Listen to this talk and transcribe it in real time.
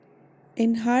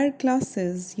In higher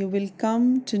classes, you will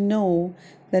come to know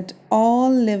that all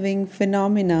living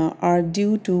phenomena are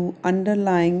due to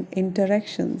underlying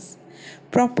interactions.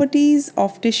 Properties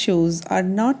of tissues are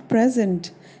not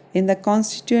present in the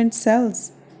constituent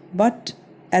cells but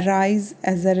arise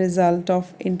as a result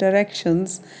of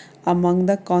interactions among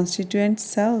the constituent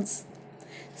cells.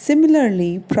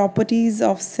 Similarly, properties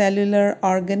of cellular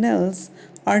organelles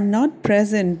are not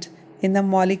present in the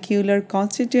molecular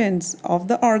constituents of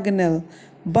the organelle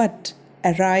but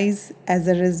arise as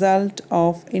a result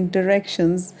of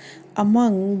interactions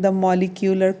among the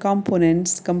molecular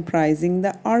components comprising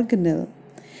the organelle.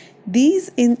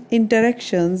 These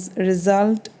interactions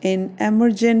result in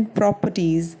emergent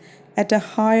properties at a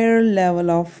higher level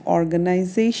of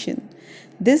organization.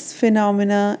 This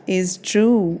phenomena is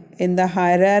true in the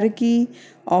hierarchy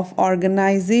of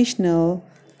organizational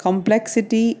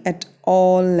complexity at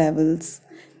all levels.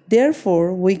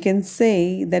 Therefore, we can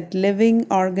say that living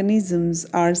organisms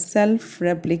are self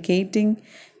replicating,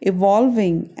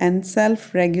 evolving, and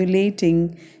self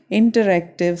regulating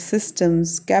interactive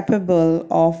systems capable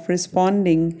of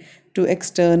responding to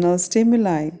external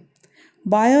stimuli.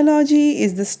 Biology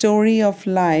is the story of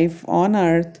life on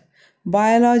Earth.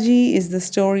 Biology is the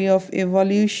story of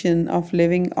evolution of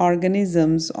living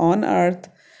organisms on Earth.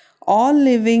 All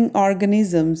living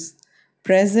organisms,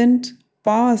 present,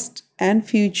 past, and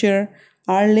future,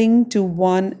 are linked to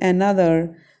one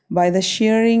another by the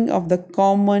sharing of the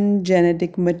common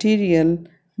genetic material,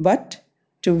 but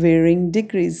to varying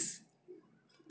degrees.